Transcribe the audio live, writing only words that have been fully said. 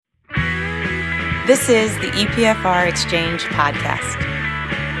This is the EPFR Exchange podcast.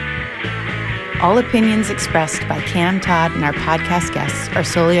 All opinions expressed by Cam, Todd, and our podcast guests are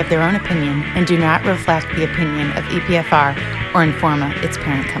solely of their own opinion and do not reflect the opinion of EPFR or Informa, its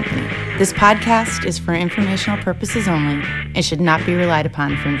parent company. This podcast is for informational purposes only and should not be relied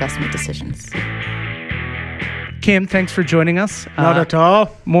upon for investment decisions. Cam, thanks for joining us. Not at all.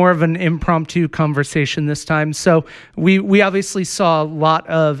 More of an impromptu conversation this time. So we obviously saw a lot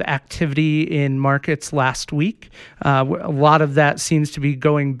of activity in markets last week. A lot of that seems to be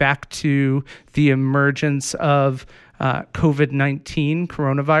going back to the emergence of COVID-19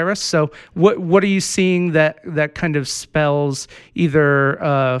 coronavirus. So what are you seeing that kind of spells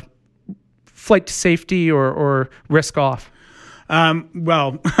either flight to safety or risk off?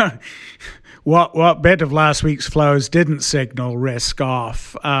 What bit of last week's flows didn't signal risk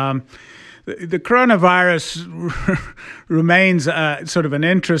off? The coronavirus remains sort of an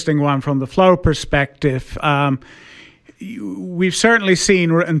interesting one from the flow perspective. We've certainly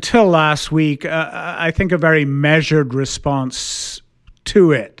seen until last week, I think, a very measured response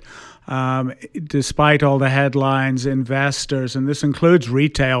to it. Despite all the headlines, investors, and this includes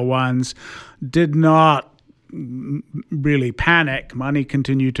retail ones, did not really panic. Money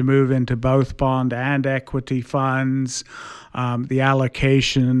continued to move into both bond and equity funds. The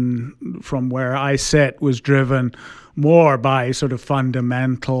allocation from where I sit was driven more by sort of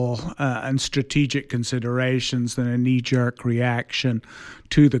fundamental and strategic considerations than a knee-jerk reaction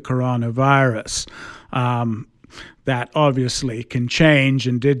to the coronavirus. That obviously can change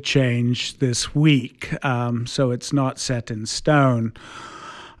and did change this week, so it's not set in stone.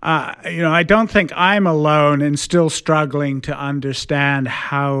 I don't think I'm alone in still struggling to understand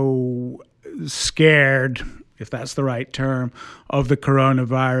how scared, if that's the right term, of the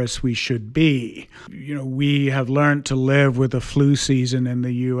coronavirus we should be. We have learned to live with a flu season in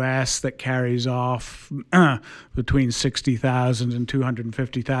the U.S. that carries off between 60,000 and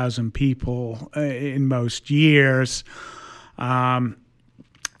 250,000 people in most years.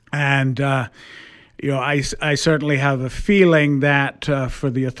 I certainly have a feeling that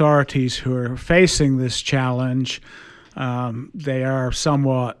for the authorities who are facing this challenge, they are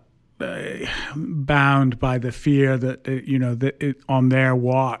somewhat bound by the fear that, on their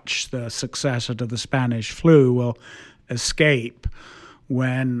watch, the successor to the Spanish flu will escape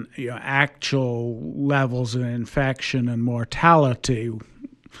when actual levels of infection and mortality,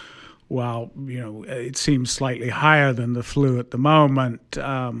 while it seems slightly higher than the flu at the moment,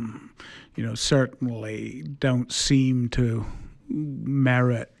 certainly don't seem to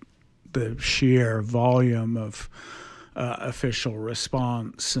merit the sheer volume of official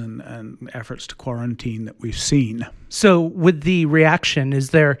response and efforts to quarantine that we've seen. So with the reaction,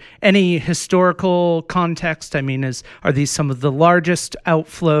 is there any historical context? I mean, are these some of the largest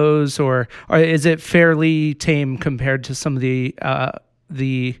outflows, or is it fairly tame compared to some of the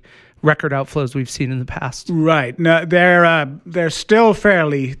record outflows we've seen in the past? Right. No, they're still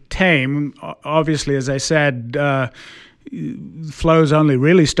fairly tame. Obviously, as I said, flows only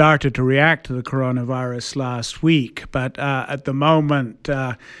really started to react to the coronavirus last week. But at the moment,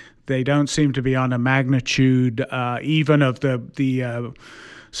 they don't seem to be on a magnitude even of the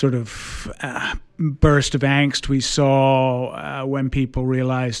sort of burst of angst we saw when people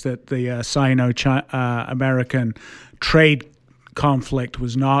realized that the Sino-American trade conflict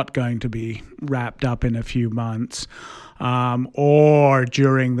was not going to be wrapped up in a few months, or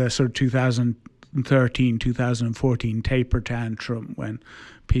during the sort of 2013, 2014 taper tantrum when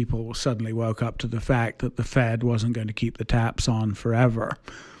people suddenly woke up to the fact that the Fed wasn't going to keep the taps on forever.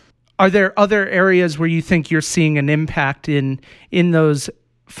 Are there other areas where you think you're seeing an impact in those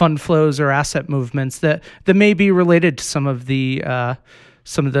fund flows or asset movements that may be related to some of the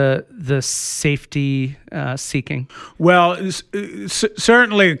safety seeking? Well,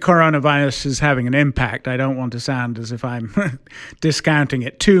 certainly coronavirus is having an impact. I don't want to sound as if I'm discounting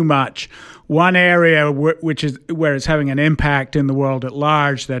it too much. One area which is where it's having an impact in the world at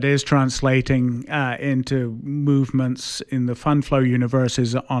large that is translating into movements in the fund flow universe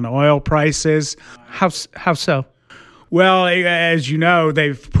is on oil prices. How so? Well, as you know,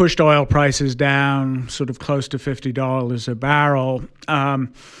 they've pushed oil prices down sort of close to $50 a barrel.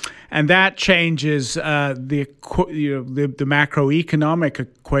 And that changes the macroeconomic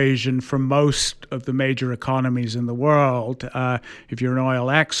equation for most of the major economies in the world. If you're an oil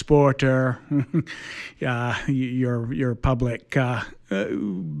exporter, your public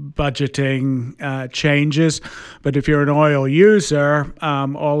budgeting changes. But if you're an oil user,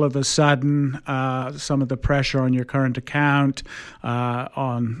 all of a sudden, some of the pressure on your current account,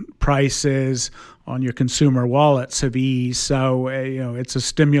 on prices, your consumer wallets have eased. So, it's a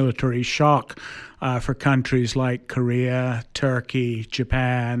stimulatory shock for countries like Korea, Turkey,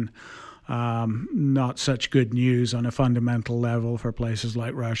 Japan. Not such good news on a fundamental level for places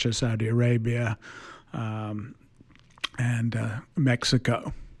like Russia, Saudi Arabia, and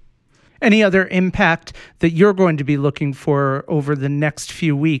Mexico. Any other impact that you're going to be looking for over the next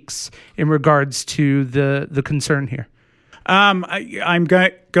few weeks in regards to the concern here? I'm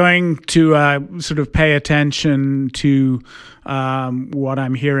going to sort of pay attention to what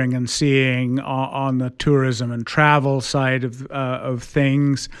I'm hearing and seeing on the tourism and travel side of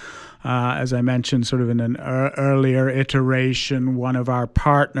things. As I mentioned, sort of in an earlier iteration, one of our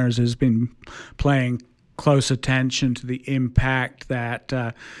partners has been paying close attention to the impact that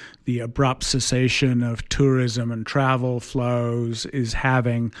the abrupt cessation of tourism and travel flows is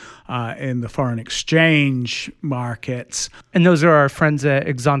having in the foreign exchange markets. And those are our friends at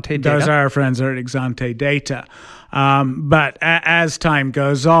Exante Data? Those are our friends at Exante Data. But as time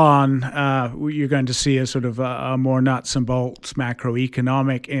goes on, you're going to see a sort of a more nuts and bolts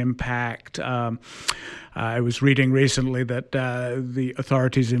macroeconomic impact. I was reading recently that the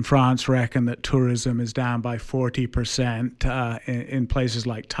authorities in France reckon that tourism is down by 40%. In places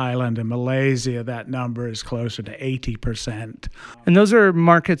like Thailand and Malaysia, that number is closer to 80%. And those are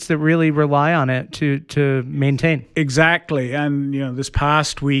markets that really rely on it to maintain. Exactly. And, this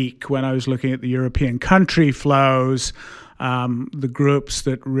past week when I was looking at the European country flows, the groups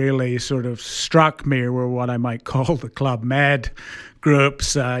that really sort of struck me were what I might call the Club Med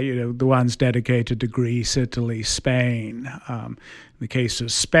groups, the ones dedicated to Greece, Italy, Spain. In the case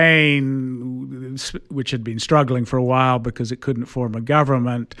of Spain, which had been struggling for a while because it couldn't form a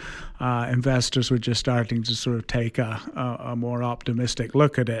government, investors were just starting to sort of take a more optimistic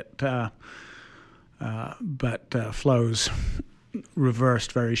look at it. But flows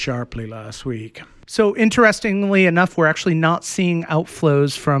reversed very sharply last week. So interestingly enough, we're actually not seeing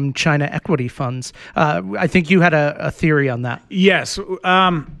outflows from China equity funds. I think you had a theory on that. Yes.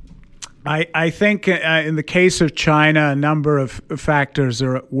 I think in the case of China, a number of factors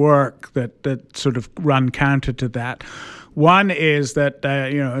are at work that sort of run counter to that. One is that,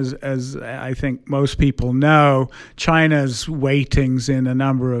 as I think most people know, China's weightings in a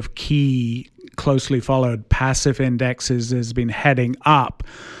number of key closely followed passive indexes has been heading up.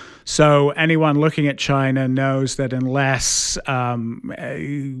 So anyone looking at China knows that unless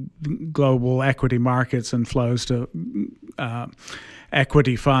global equity markets and flows to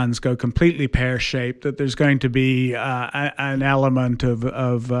equity funds go completely pear-shaped, that there's going to be an element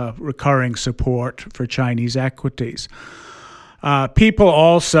of recurring support for Chinese equities. People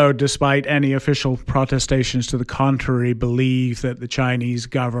also, despite any official protestations to the contrary, believe that the Chinese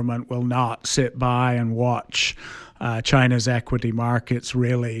government will not sit by and watch China's equity markets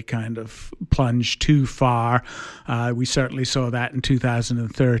really kind of plunge too far. We certainly saw that in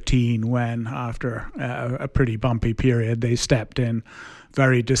 2013 when, after a pretty bumpy period, they stepped in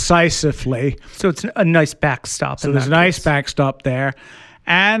very decisively. So it's a nice backstop. So there's a nice backstop there.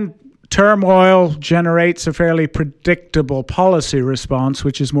 And turmoil generates a fairly predictable policy response,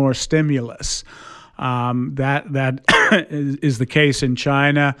 which is more stimulus. That is the case in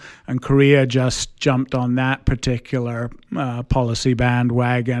China, and Korea just jumped on that particular policy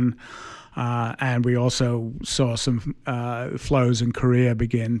bandwagon. And we also saw some flows in Korea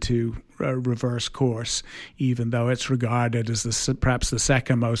begin to reverse course, even though it's regarded as perhaps the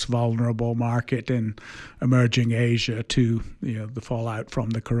second most vulnerable market in emerging Asia to the fallout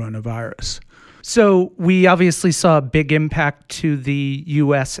from the coronavirus. So we obviously saw a big impact to the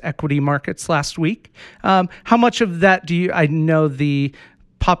U.S. equity markets last week. How much of that I know the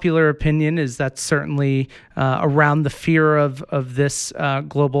popular opinion is that certainly around the fear of this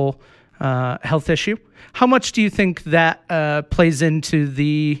global health issue. How much do you think that plays into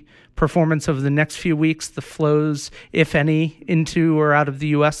the performance over the next few weeks, the flows, if any, into or out of the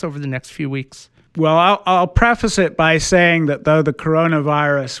U.S. over the next few weeks? Well, I'll preface it by saying that though the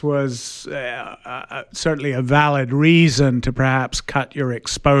coronavirus was certainly a valid reason to perhaps cut your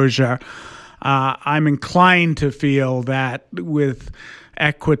exposure, I'm inclined to feel that with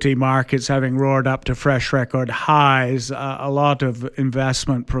equity markets having roared up to fresh record highs, a lot of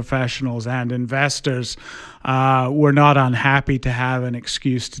investment professionals and investors were not unhappy to have an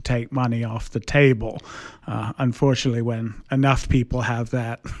excuse to take money off the table. Unfortunately, when enough people have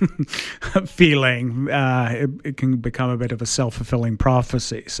that feeling, it can become a bit of a self-fulfilling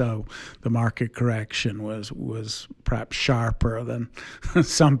prophecy. So the market correction was perhaps sharper than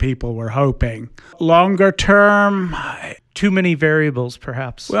some people were hoping. Longer term, Too many variables,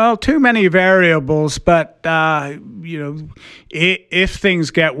 perhaps. Well, too many variables, but if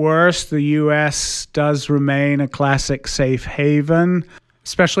things get worse, the U.S. does remain a classic safe haven,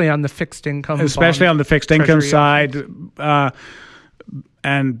 especially on the fixed income, side,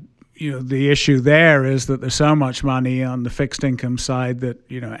 and the issue there is that there's so much money on the fixed income side that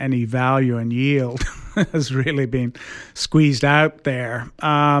any value and yield has really been squeezed out there.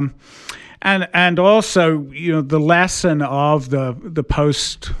 And also, the lesson of the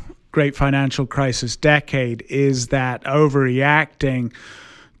post Great Financial Crisis decade is that overreacting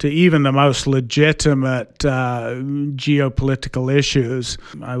to even the most legitimate geopolitical issues,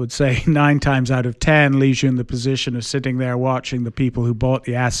 I would say 9 times out of 10 leaves you in the position of sitting there watching the people who bought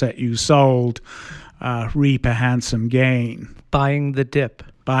the asset you sold reap a handsome gain. Buying the dip.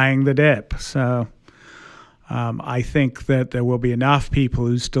 So I think that there will be enough people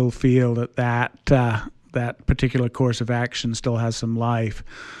who still feel that particular course of action still has some life.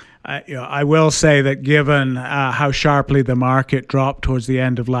 I will say that given how sharply the market dropped towards the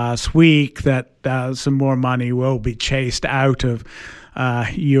end of last week, that some more money will be chased out of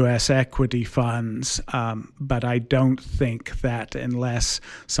U.S. equity funds. But I don't think that unless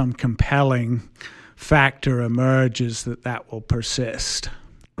some compelling factor emerges, that will persist.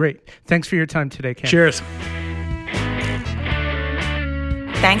 Great. Thanks for your time today, Cam. Cheers.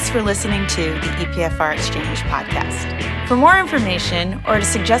 Thanks for listening to the EPFR Exchange podcast. For more information or to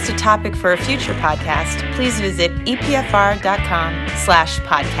suggest a topic for a future podcast, please visit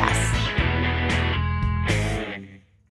epfr.com/podcasts.